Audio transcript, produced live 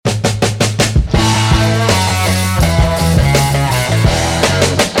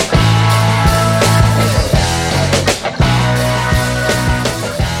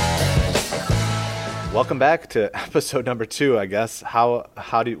Welcome back to episode number 2, I guess.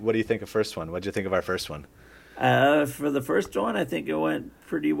 What do you think of first one? What did you think of our first one? For the first one, I think it went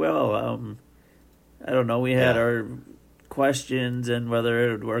pretty well. I don't know. We had Yeah. our questions and whether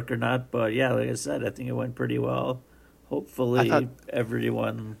it would work or not, but yeah, like I said, I think it went pretty well. I thought Hopefully,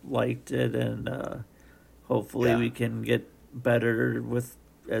 everyone liked it, and hopefully, yeah. we can get better with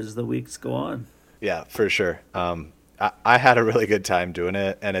as the weeks go on. Yeah, for sure. I had a really good time doing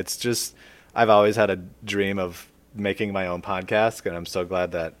it, and it's just I've always had a dream of making my own podcast, and I'm so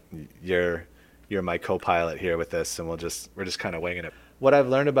glad that you're my co-pilot here with this, and we're just kind of winging it. What I've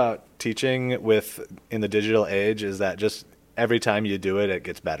learned about teaching in the digital age is that just every time you do it, it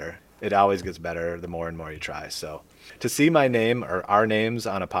gets better. It always gets better the more and more you try. So to see my name or our names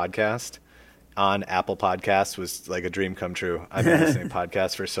on a podcast on Apple Podcasts was like a dream come true. I've been listening to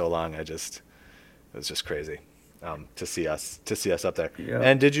podcasts for so long. It was just crazy to see us up there. Yeah,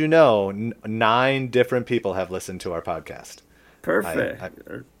 And did you know 9 different people have listened to our podcast? perfect.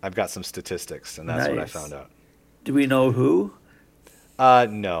 I've got some statistics, and that's what I Nice. found out. Do we know who?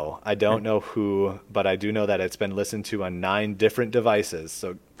 No, I don't know who, but I do know that it's been listened to on 9 different devices.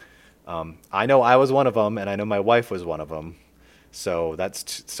 So I know I was one of them, and I know my wife was one of them. So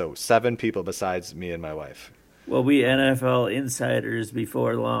so 7 people besides me and my wife. Well, we NFL insiders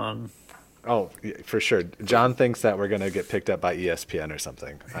before long. Oh, yeah, for sure. John thinks that we're going to get picked up by ESPN or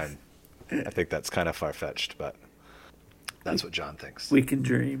something. I think that's kind of far-fetched, but that's what John thinks. We can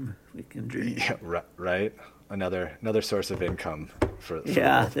dream. We can dream. Yeah, right. Another source of income for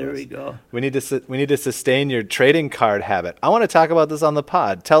Yeah, both of there us. we go. We need to sustain your trading card habit. I want to talk about this on the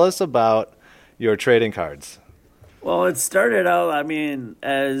pod. Tell us about your trading cards. Well, it started out, I mean,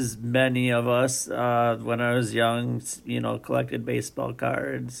 as many of us, when I was young, collected baseball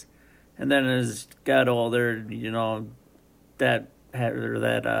cards. And then as got older, that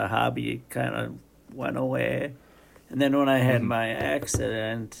hobby kind of went away. And then when I had Hmm. my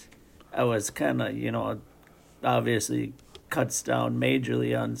accident, I was kind of, obviously cuts down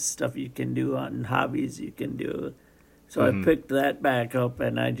majorly on stuff you can do, on hobbies you can do. So I Hmm. picked that back up,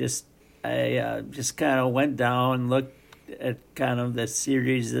 and I just kind of went down and looked at kind of the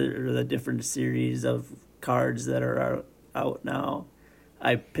series or the different series of cards that are out now.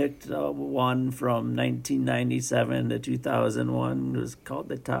 I picked one from 1997 to 2001. It was called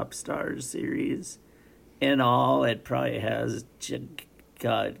the Top Stars series. In all, it probably has, good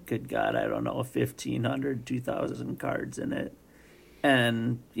God, I don't know, 1,500, 2,000 cards in it.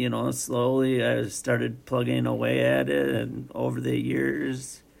 And, slowly I started plugging away at it, and over the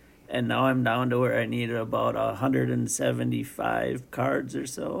years, and now I'm down to where I need about 175 cards or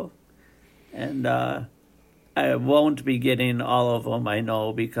so. And I won't be getting all of them, I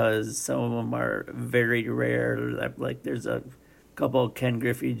know, because some of them are very rare. Like there's a couple of Ken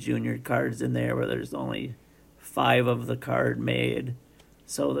Griffey Jr. cards in there where there's only 5 of the card made.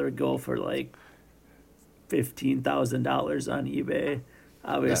 So they go for like $15,000 on eBay.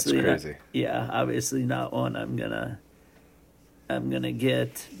 That's Obviously, crazy. yeah, obviously not one I'm gonna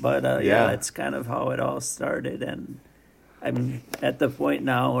get. But yeah, Yeah. that's kind of how it all started, and I'm at the point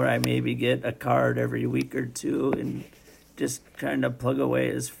now where I maybe get a card every week or two and just trying to plug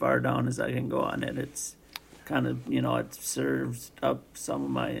away as far down as I can go on it. It's kind of, it serves up some of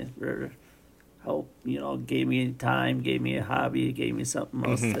my help, gave me time, gave me a hobby, gave me something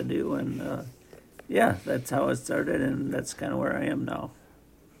else Hmm. to do. And yeah, that's how it started, and that's kind of where I am now.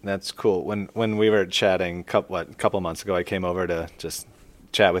 That's cool. When we were chatting, couple months ago, I came over to just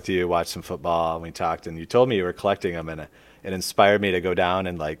chat with you, watch some football, and we talked, and you told me you were collecting them, and it inspired me to go down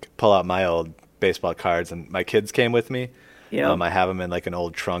and like pull out my old baseball cards, and my kids came with me. Yep. I have them in like an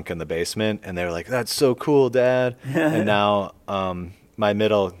old trunk in the basement, and they were like, "That's so cool, Dad." And now my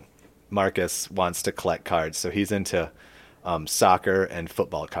middle Marcus wants to collect cards, so he's into soccer and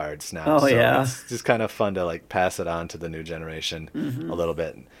football cards now. Oh, So yeah. it's just kind of fun to like pass it on to the new generation Mm-hmm. a little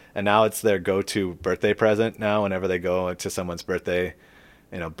bit. And now it's their go-to birthday present now whenever they go to someone's birthday,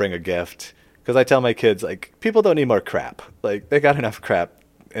 bring a gift. Because I tell my kids, like, people don't need more crap. Like, they got enough crap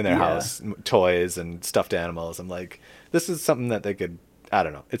in their Yeah. house, toys and stuffed animals. I'm like, this is something that they could, I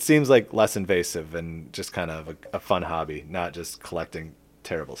don't know. It seems like less invasive and just kind of a fun hobby, not just collecting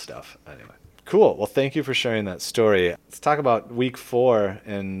terrible stuff. Anyway. Cool. Well, thank you for sharing that story. Let's talk about week 4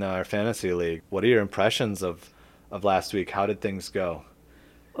 in our fantasy league. What are your impressions of last week? How did things go?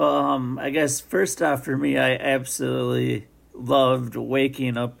 I guess first off for me, I absolutely loved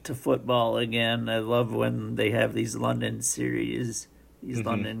waking up to football again. I love when they have these London series, these Mhm.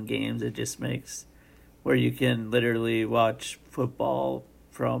 London games. It just makes where you can literally watch football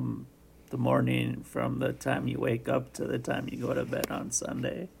from the morning, from the time you wake up to the time you go to bed on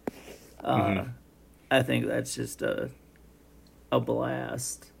Sunday. Uh, Mhm. I think that's just a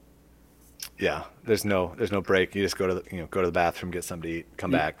blast. Yeah, there's no break. You just go to the bathroom, get something to eat,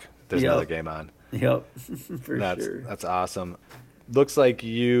 come back. There's another Yep. game on. Yep. For That's sure. that's awesome. Looks like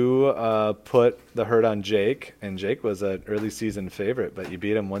you put the hurt on Jake, and Jake was an early season favorite, but you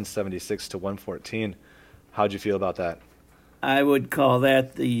beat him 176 to 114. How'd you feel about that? I would call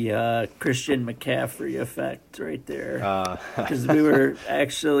that the Christian McCaffrey effect right there. Because we were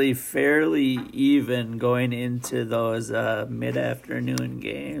actually fairly even going into those mid-afternoon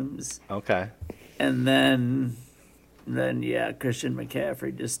games. Okay. And then yeah, Christian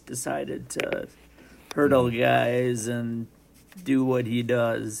McCaffrey just decided to hurdle guys and do what he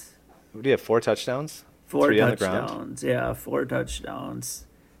does. What do you have? 4 touchdowns? Four 3 on the ground? touchdowns. Yeah, 4 touchdowns.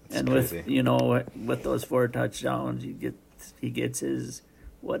 That's And crazy. with those 4 touchdowns, he gets his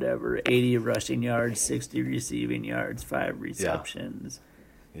whatever 80 rushing yards, 60 receiving yards, 5 receptions.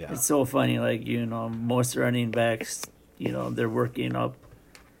 Yeah. It's so funny, like most running backs, they're working up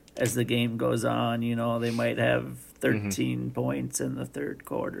as the game goes on. They might have 13 points in the third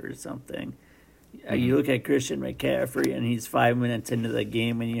quarter or something. You look at Christian McCaffrey, and he's 5 minutes into the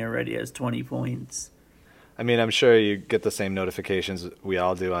game, and he already has 20 points. I mean, I'm sure you get the same notifications we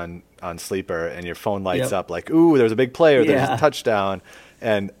all do on Sleeper, and your phone lights Yep. up like, ooh, there's a big play, or there's Yeah. a touchdown.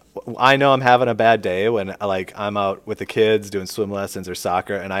 And I know I'm having a bad day when I'm out with the kids doing swim lessons or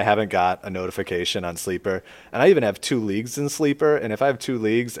soccer, and I haven't got a notification on Sleeper. And I even have 2 leagues in Sleeper, and if I have 2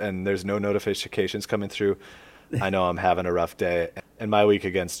 leagues and there's no notifications coming through, I know I'm having a rough day. And my week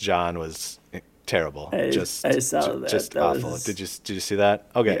against John was terrible. I saw that. Just That awful. was- Did you see that?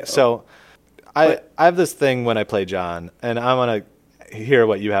 Okay, Yeah. so I have this thing when I play John, and I want to hear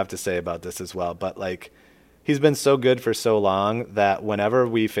what you have to say about this as well. But he's been so good for so long that whenever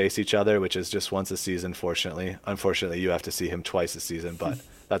we face each other, which is just once a season, unfortunately, you have to see him twice a season, but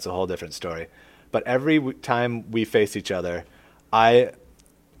that's a whole different story. But every time we face each other, I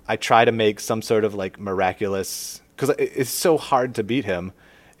try to make some sort of miraculous, because it's so hard to beat him,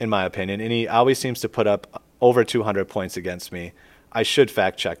 in my opinion, and he always seems to put up over 200 points against me. I should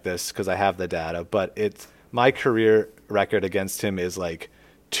fact check this because I have the data, but my career record against him is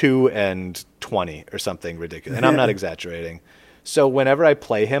 2-20 or something ridiculous, and I'm not exaggerating. So whenever I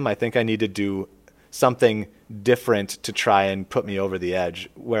play him, I think I need to do something different to try and put me over the edge.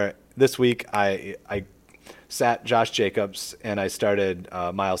 Where this week I sat Josh Jacobs and I started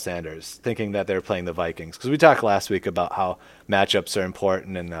Miles Sanders, thinking that they were playing the Vikings. Because we talked last week about how matchups are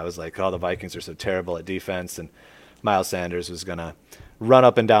important, and I was like, oh, the Vikings are so terrible at defense, and Miles Sanders was going to run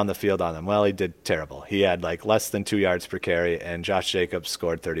up and down the field on them. Well, he did terrible. He had less than 2 yards per carry, and Josh Jacobs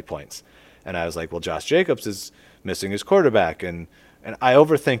scored 30 points. And I was like, well, Josh Jacobs is missing his quarterback, and I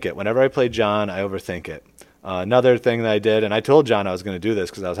overthink it. Whenever I play John, I overthink it. Another thing that I did, and I told John I was going to do this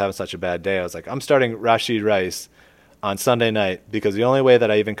because I was having such a bad day. I was like, I'm starting Rashid Rice on Sunday night because the only way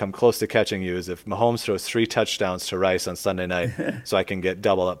that I even come close to catching you is if Mahomes throws 3 touchdowns to Rice on Sunday night so I can get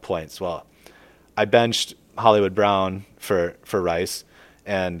double up points. Well, I benched Hollywood Brown for Rice,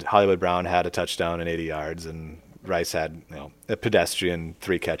 and Hollywood Brown had a touchdown and 80 yards, and Rice had a pedestrian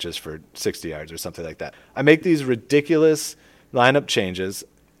 3 catches for 60 yards or something like that. I make these ridiculous lineup changes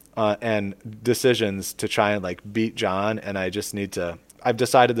and decisions to try and beat John, and I just need to. I've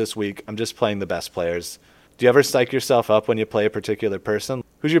decided this week I'm just playing the best players. Do you ever psych yourself up when you play a particular person?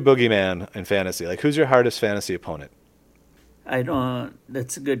 Who's your boogeyman in fantasy? Who's your hardest fantasy opponent? I don't.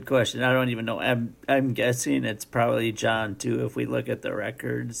 That's a good question. I don't even know. I'm guessing it's probably John too. If we look at the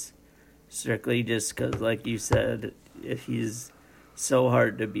records, strictly just because, like you said, he's so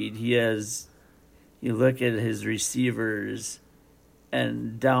hard to beat. He has. You look at his receivers,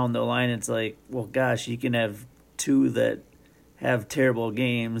 and down the line, it's like, well, gosh, you can have 2 that have terrible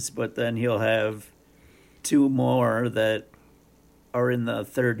games, but then he'll have 2 more that are in the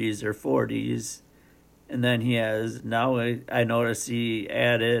 30s or 40s. And then he has, now I noticed he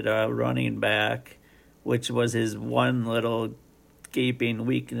added a running back, which was his one little gaping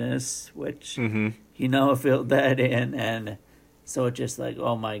weakness, which he now filled that in. And so it's just like,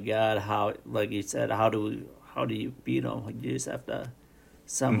 oh my God, how, like you said, how do you beat him? You just have to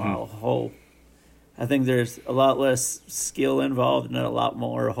somehow hope. I think there's a lot less skill involved and a lot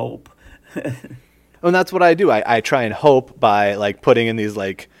more hope. And that's what I do. I try and hope by putting in these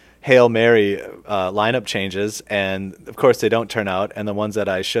Hail Mary lineup changes, and of course they don't turn out, and the ones that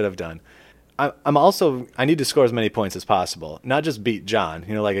I should have done. I need to score as many points as possible, not just beat John.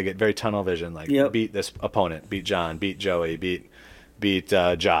 I get very tunnel vision, Yep. beat this opponent, beat John, beat Joey, beat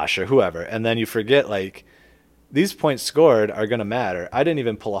Josh or whoever, and then you forget these points scored are going to matter. I didn't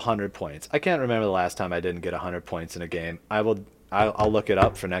even pull 100 points. I can't remember the last time I didn't get 100 points in a game. I'll look it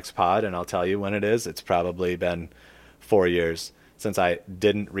up for next pod, and I'll tell you when it is. It's probably been 4 years since I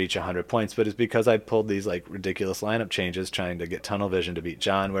didn't reach 100 points, but it's because I pulled these like ridiculous lineup changes trying to get tunnel vision to beat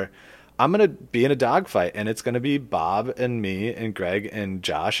John, where I'm going to be in a dogfight, and it's going to be Bob and me and Greg and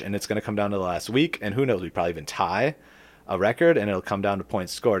Josh, and it's going to come down to the last week, and who knows, we probably even tie a record, and it'll come down to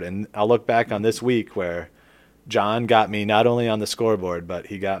points scored. And I'll look back on this week where John got me not only on the scoreboard, but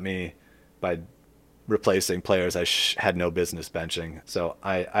he got me by replacing players I had no business benching. So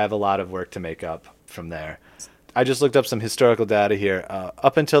I have a lot of work to make up from there. I just looked up some historical data here.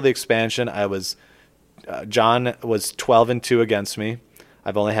 Up until the expansion, John was 12-2 against me.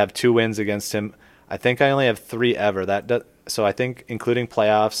 I've only had 2 wins against him. I think I only have 3 ever. So I think including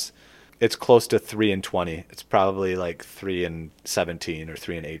playoffs, it's close to 3-20. It's probably like 3-17 or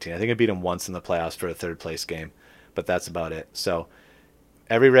 3-18. I think I beat him once in the playoffs for a 3rd place game, but that's about it. So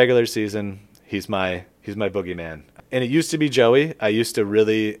every regular season, he's my boogeyman. And it used to be Joey. I used to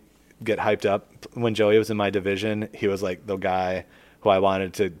really get hyped up when Joey was in my division. He was like the guy who I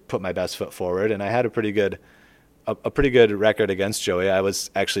wanted to put my best foot forward, and I had a pretty good record against Joey. I was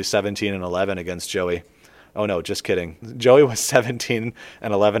actually 17-11 against Joey. Oh no, just kidding. Joey was 17-11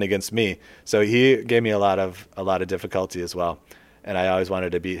 against me, so he gave me a lot of difficulty as well, and I always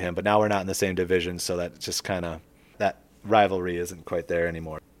wanted to beat him. But now we're not in the same division, so that just kind of that rivalry isn't quite there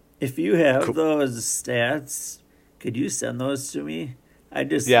anymore. If you have those stats, could you send those to me? I'd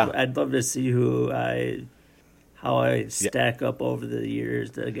love to see how I stack up over the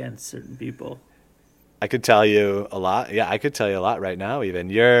years against certain people. I could tell you a lot. Yeah, I could tell you a lot right now even.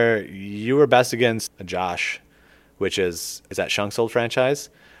 You were best against Josh, which is that Shunk's old franchise.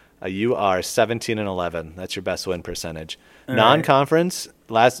 You are 17-11. That's your best win percentage. All non-conference,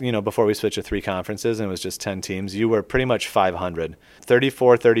 before we switched to 3 conferences and it was just 10 teams, you were pretty much 500.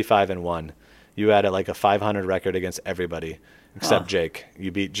 34-35-1. You had a 500 record against everybody except Jake. You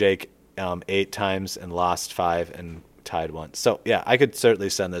beat Jake 8 times and lost 5 and tied 1. So, yeah, I could certainly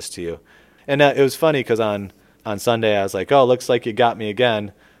send this to you. And it was funny because on Sunday I was like, oh, looks like you got me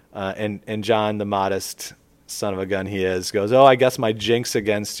again. And John, the modest son of a gun he is, goes, oh, I guess my jinx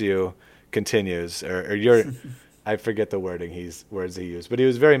against you continues. Or you're – I forget the words he used. But he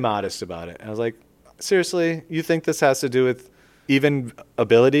was very modest about it. And I was like, seriously, you think this has to do with even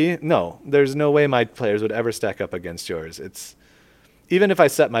ability? No, there's no way my players would ever stack up against yours. Even if I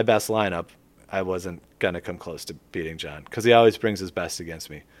set my best lineup, I wasn't going to come close to beating John because he always brings his best against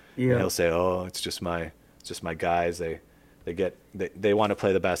me. Yeah. And he'll say, "Oh, it's just my guys. They want to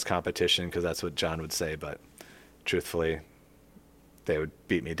play the best competition because that's what John would say." But truthfully, they would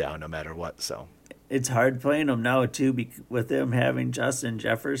beat me down no matter what. So it's hard playing him now too, with him having Justin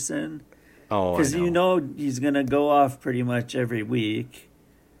Jefferson. Oh, because he's gonna go off pretty much every week,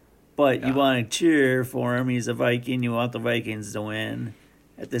 but you want to cheer for him. He's a Viking. You want the Vikings to win.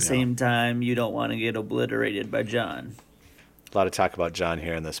 At the same time, you don't want to get obliterated by John. A lot of talk about John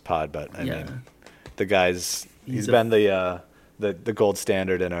here in this pod, but I mean, the guy's he's been the gold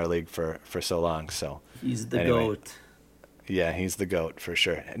standard in our league for so long. So he's the GOAT. Yeah, he's the GOAT for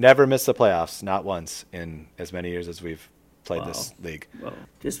sure. Never missed the playoffs, not once in as many years as we've played this league. Well,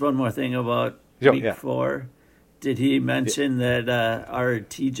 just one more thing about week 4. Did he mention that our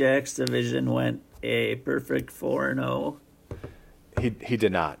T-Jacks division went a perfect 4-0? He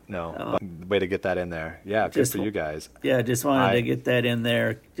did not. No. Way to get that in there. Yeah, good for you guys. Yeah, just wanted to get that in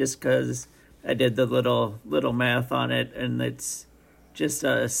there just because I did the little math on it, and it's just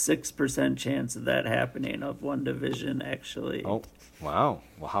a 6% chance of that happening of one division, actually. Oh, wow.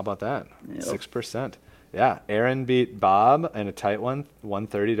 Well, how about that? Yep. 6%. Yeah, Aaron beat Bob in a tight one,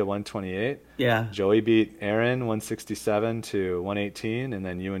 130-128. Yeah. Joey beat Aaron, 167-118, and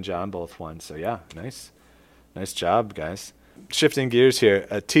then you and John both won. So, yeah, nice job, guys. Shifting gears here,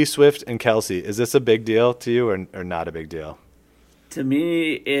 T Swift and Kelsey, is this a big deal to you or not a big deal? To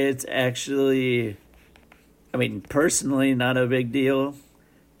me, it's actually, personally not a big deal,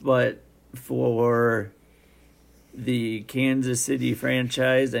 but for the Kansas City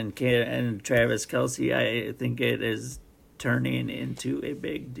franchise and Travis Kelsey, I think it is turning into a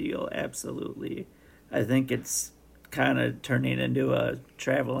big deal, absolutely. I think it's kind of turning into a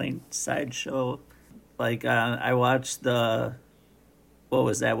traveling sideshow. I watched what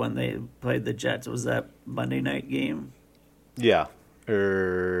was that when they played the Jets? Was that Monday night game? Yeah,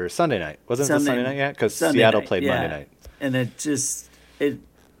 or Sunday night. Wasn't it Sunday night yet? Because Seattle played Monday night. And it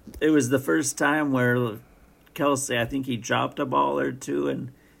was the first time where Kelsey, I think he dropped a ball or two,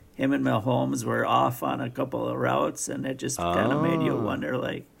 and him and Mahomes were off on a couple of routes, and it just kind of made you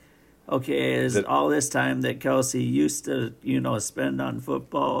wonder, okay, is all this time that Kelsey used to, spend on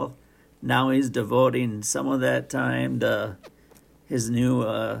football, now he's devoting some of that time to his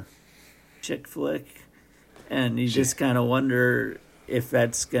new chick flick, and you just kind of wonder if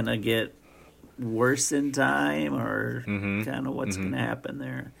that's gonna get worse in time or kind of what's gonna happen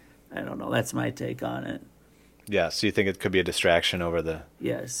there. I don't know. That's my take on it. Yeah, so you think it could be a distraction over the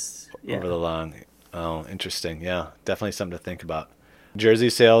Yes. Yeah. over the long. Oh, interesting. Yeah, definitely something to think about. Jersey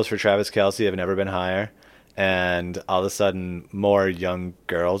sales for Travis Kelce have never been higher, and all of a sudden more young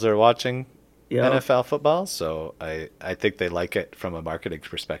girls are watching Yep. NFL football, so I think they like it from a marketing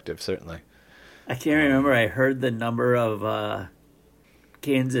perspective, certainly. I can't remember. I heard the number of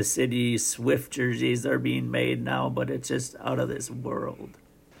Kansas City Swift jerseys are being made now, but it's just out of this world.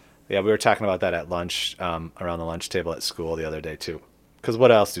 Yeah, we were talking about that at lunch, around the lunch table at school the other day too. Because what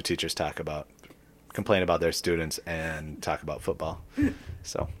else do teachers talk about? Complain about their students and talk about football.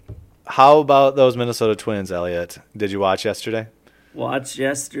 So, how about those Minnesota Twins, Elliot? Did you watch yesterday? Watched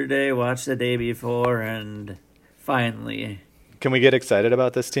yesterday, watched the day before, and finally Can we get excited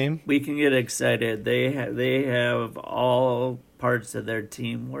about this team? we can get excited. They have all parts of their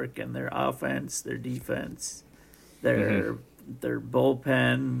team working: their offense, their defense, their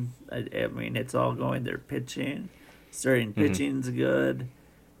bullpen. I mean, it's all going. Their pitching, starting pitching's good.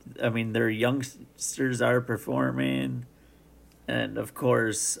 I mean, their youngsters are performing, and of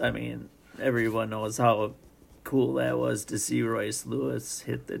course, I mean, everyone knows how cool that was to see Royce Lewis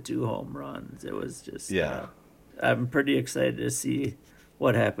hit the 2 home runs. It was just I'm pretty excited to see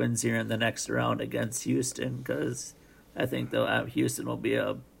what happens here in the next round against Houston, because I think Houston will be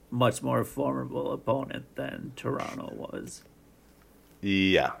a much more formidable opponent than Toronto was.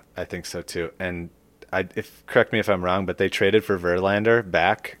 Yeah, I think so too. And correct me if I'm wrong, but they traded for Verlander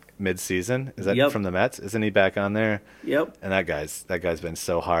back mid-season. Is that from the Mets? Isn't he back on there? Yep. And that guy's been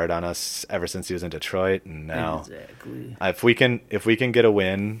so hard on us ever since he was in Detroit, and now exactly. If we can get a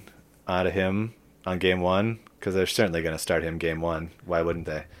win out of him on game 1, because they're certainly going to start him game 1. Why wouldn't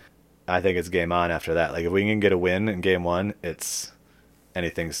they? I think it's game on after that. Like if we can get a win in game 1, it's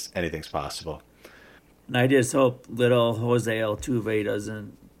anything's possible. And I just hope little Jose Altuve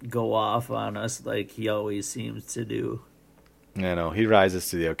doesn't go off on us like he always seems to do. You know, he rises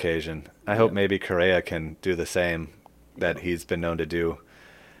to the occasion. I hope maybe Correa can do the same that he's been known to do.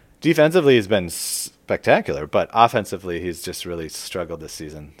 Defensively, he's been spectacular, but offensively, he's just really struggled this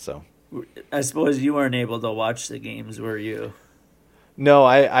season. So, I suppose you weren't able to watch the games, were you? No,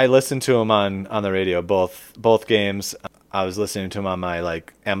 I listened to him on the radio, both games. I was listening to him on my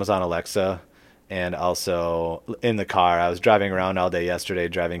Amazon Alexa, and also in the car. I was driving around all day yesterday,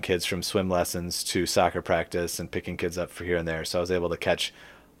 driving kids from swim lessons to soccer practice and picking kids up for here and there. So I was able to catch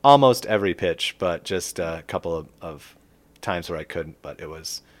almost every pitch, but just a couple of times where I couldn't. But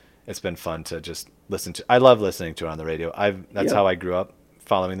it's been fun to just listen to. I love listening to it on the radio. That's how I grew up,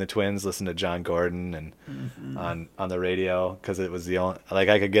 following the Twins, listen to John Gordon and on the radio, because it was the only,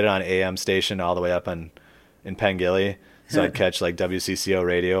 I could get it on AM station all the way up in Pengilly. So I'd catch WCCO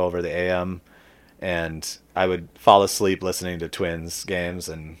radio over the AM. And I would fall asleep listening to Twins games.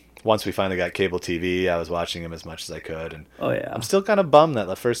 And once we finally got cable TV, I was watching them as much as I could. And I'm still kind of bummed that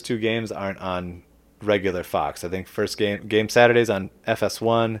the first 2 games aren't on regular Fox. I think first game Saturday's on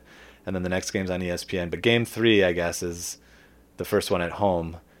FS1, and then the next game's on ESPN. But game 3, I guess, is the first one at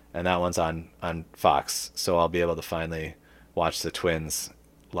home, and that one's on Fox. So I'll be able to finally watch the Twins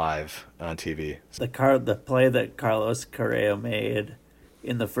live on TV. The play that Carlos Correa made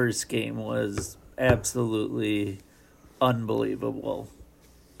in the first game was absolutely unbelievable.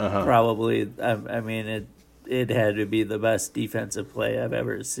 Probably, I mean, it had to be the best defensive play I've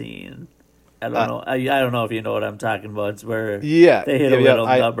ever seen. I don't know. I don't know if you know what I'm talking about. It's where they hit a little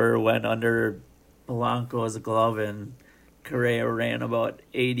number, went under Polanco's glove, and Correa ran about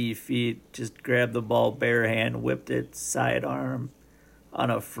 80 feet, just grabbed the ball bare hand, whipped it sidearm on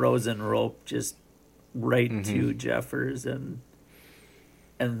a frozen rope, just right to Jeffers, and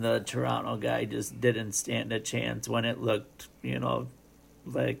the Toronto guy just didn't stand a chance when it looked,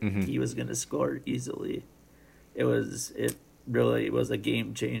 like he was going to score easily. It really was a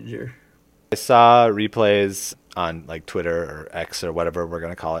game changer. I saw replays on Twitter or X or whatever we're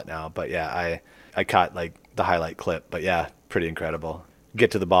going to call it now. But yeah, I caught the highlight clip. But yeah, pretty incredible.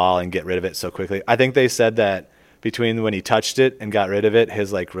 Get to the ball and get rid of it so quickly. I think they said that between when he touched it and got rid of it,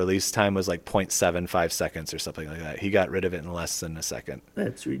 his release time was 0.75 seconds or something like that. He got rid of it in less than a second.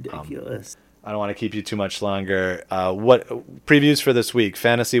 That's ridiculous. I don't want to keep you too much longer. What previews for this week,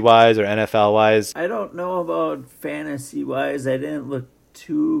 fantasy-wise or NFL-wise? I don't know about fantasy-wise. I didn't look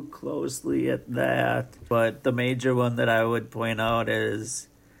too closely at that. But the major one that I would point out is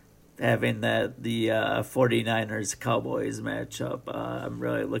having the 49ers Cowboys matchup. I'm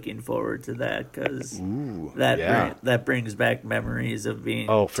really looking forward to that because that brings back memories of being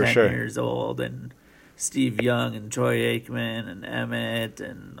for 10 sure. years old, and Steve Young and Troy Aikman and Emmett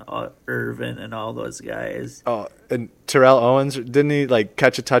and Irvin and all those guys. Oh, and Terrell Owens, didn't he like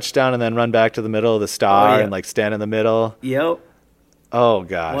catch a touchdown and then run back to the middle of the star and like stand in the middle? Yep. Oh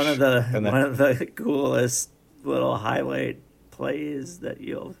gosh. One of the coolest little highlight plays that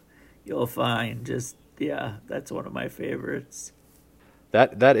you'll find. That's one of my favorites.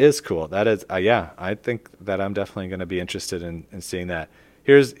 That is cool. That is I think that I'm definitely going to be interested in seeing that.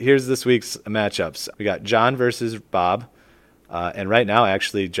 Here's this week's matchups. We got John versus Bob, and right now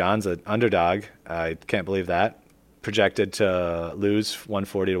actually John's an underdog. I can't believe that. Projected to lose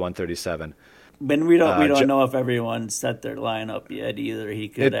 140 to 137. But we don't know if everyone set their lineup yet either. He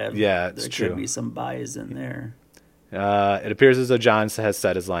could have. Yeah, it's true. There could be some buys in there. It appears as though John has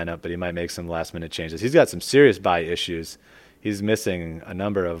set his lineup, but he might make some last-minute changes. He's got some serious buy issues. He's missing a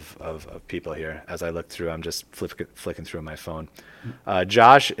number of people here. As I look through, I'm just flicking through my phone.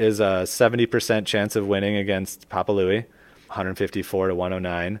 Josh is a 70% chance of winning against Papa Louie, 154 to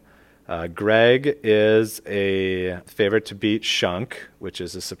 109. Greg is a favorite to beat Shunk, which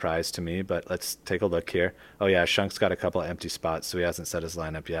is a surprise to me, but let's take a look here. Oh yeah, Shunk's got a couple of empty spots, so he hasn't set his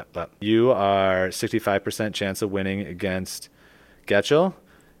lineup yet. But you are 65% chance of winning against Getchell.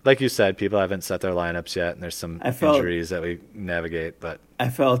 Like you said, people haven't set their lineups yet, and there's some injuries that we navigate. But I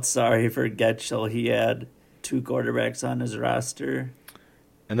felt sorry for Getchell. He had 2 quarterbacks on his roster.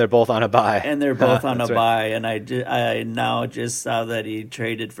 And they're both on a bye. And and I now just saw that he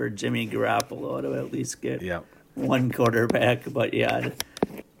traded for Jimmy Garoppolo to at least get one quarterback. But he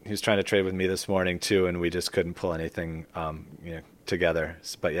was trying to trade with me this morning too, and we just couldn't pull anything together.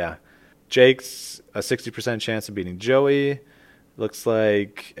 But yeah, Jake's a 60% chance of beating Joey. Looks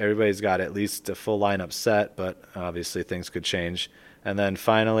like everybody's got at least a full lineup set, but obviously things could change. And then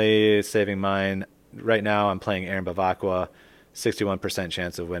finally, saving mine, right now I'm playing Aaron Bavacqua. 61%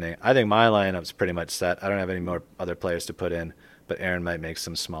 chance of winning. I think my lineup's pretty much set. I don't have any more other players to put in, but Aaron might make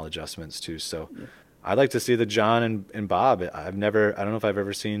some small adjustments too. So I'd like to see the John and Bob. I don't know if I've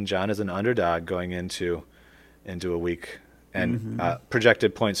ever seen John as an underdog going into a week. And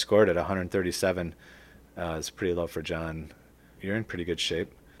projected points scored at 137 is pretty low for John. You're in pretty good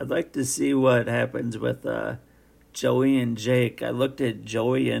shape. I'd like to see what happens with Joey and Jake. I looked at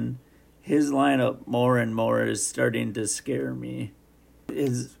Joey, and his lineup more and more is starting to scare me.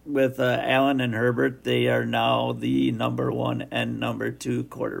 With Allen and Herbert, they are now the number 1 and number 2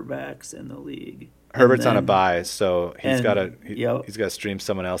 quarterbacks in the league. Herbert's on a bye, so he's got to stream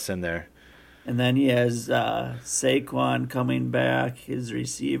someone else in there. And then he has Saquon coming back. His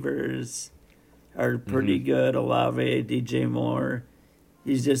receivers are pretty good. Olave, DJ Moore.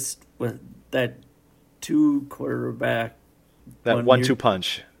 He's just with that 2 quarterback. That 1-2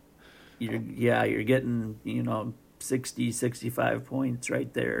 punch. You're getting, 60, 65 points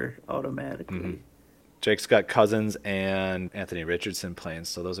right there automatically. Mm-hmm. Jake's got Cousins and Anthony Richardson playing,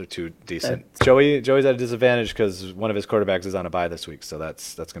 so those are 2 decent. Joey's at a disadvantage because one of his quarterbacks is on a bye this week, so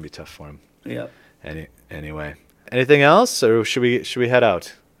that's going to be tough for him. Yep. Anyway, anything else, or should we head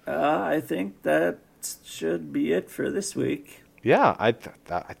out? I think that should be it for this week. Yeah, I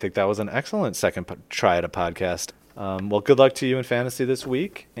think that was an excellent second try at a podcast. Well, good luck to you in fantasy this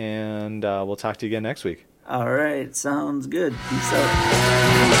week, and we'll talk to you again next week. All right, sounds good. Peace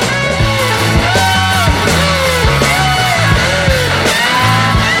out.